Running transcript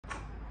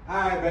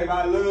Alright, baby,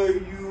 I love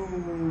you.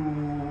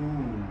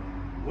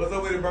 What's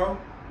up with it, bro?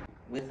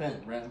 What's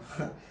up, bro?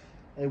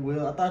 Hey,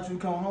 Will, I thought you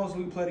would come home so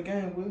we could play the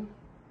game, Will.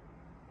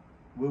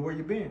 Will, where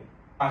you been?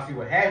 I see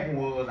what happened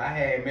was I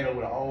had met up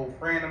with an old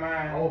friend of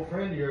mine. Old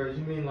friend of yours,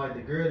 you mean like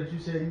the girl that you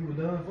said you were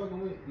done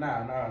fucking with?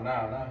 Nah,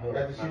 not her.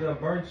 After she done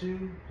burnt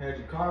you, had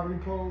your car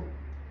repoed?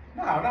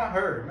 Nah, not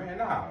her, man.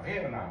 Nah,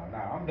 hell no.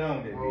 Nah, I'm done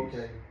with that bitch.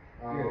 Okay.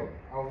 Yeah.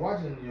 I was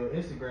watching your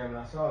Instagram and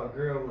I saw a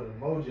girl with an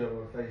emoji of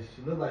her face.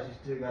 She looked like she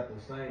still got the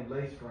same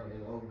lace front as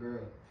the old girl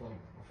from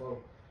before.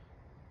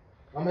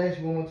 I'm gonna ask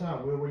you one more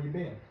time, Will, where you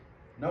been?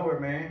 Nowhere,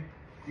 man.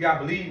 You gotta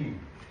believe me.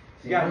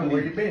 You gotta believe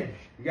where me. you been?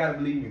 You gotta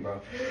believe me,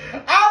 bro.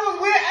 I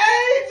was with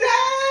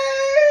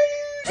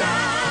AJ!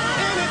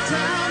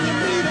 Anytime you